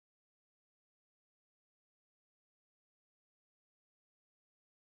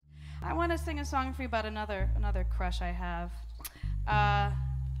I want to sing a song for you about another crush I have.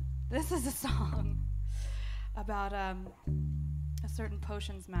 This is a song about a certain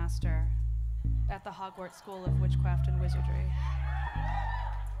potions master at the Hogwarts School of Witchcraft and Wizardry.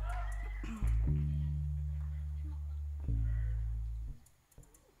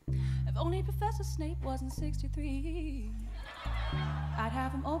 If only Professor Snape wasn't 63, I'd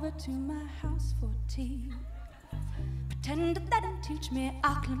have him over to my house for tea. Pretend to let him teach me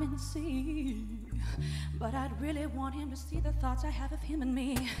occlumency, but I'd really want him to see the thoughts I have of him and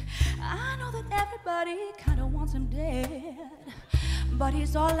me. I know that everybody kinda wants him dead, but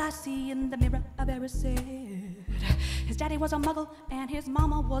he's all I see in the mirror I've ever said. His daddy was a muggle and his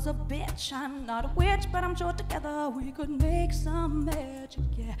mama was a bitch. I'm not a witch, but I'm sure together we could make some magic,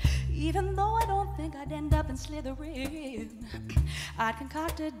 yeah. Even though I don't think I'd end up in Slytherin, I'd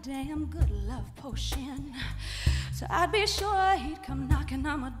concoct a damn good love potion. So I'd be sure he'd come knocking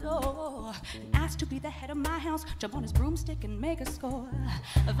on my door and ask to be the head of my house, jump on his broomstick and make a score.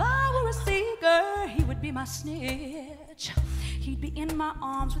 If I were a seeker, he would be my snitch. He'd be in my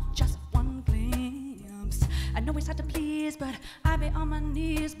arms with just one glimpse. I know he's hard to please, but I'd be on my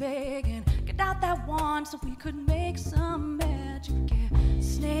knees begging, get out that wand so we could make some magic, yeah.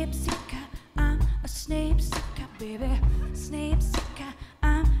 Snape seeker, I'm a Snape seeker, baby. Snape seeker,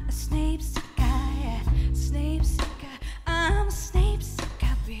 I'm a Snape seeker, yeah. Snape seeker, I'm a Snape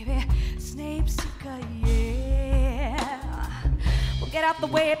seeker, baby. Snape seeker, yeah. Well, get out the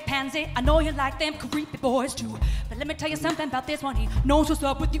way, pansy. I know you like them creepy boys too, but let me tell you something about this one. He knows what's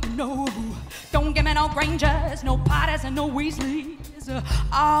up with you, no. Don't give me no Grangers, no Potters, and no Weasleys.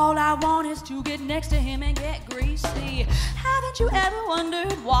 All I want is to get next to him and get greasy. Haven't you ever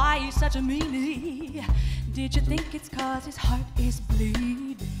wondered why he's such a meanie? Did you think it's 'cause his heart is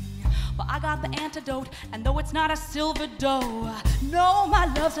bleeding? Well, I got the antidote, and though it's not a silver dough, no, my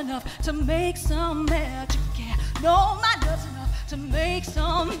love's enough to make some magic, yeah. No, my love's enough to make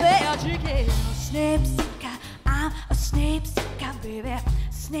some magic, yeah. Snape seeker, I'm a Snape seeker, baby.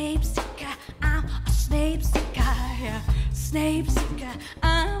 Snape seeker, I'm a Snape seeker, yeah. Snape seeker,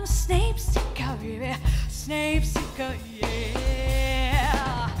 I'm a Snape seeker, baby. Snape seeker,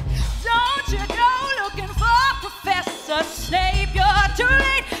 yeah. Don't you go looking for Professor Snape, you're too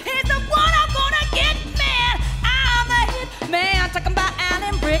late. He's the one I'm gonna get, man. I'm the hit man, talking about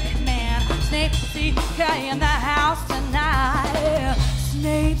Alan Rickman. Snape seeker in the house tonight.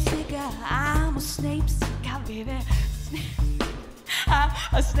 Snape seeker, I'm a Snape seeker, baby. I'm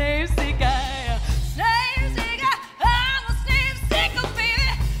a Snape seeker.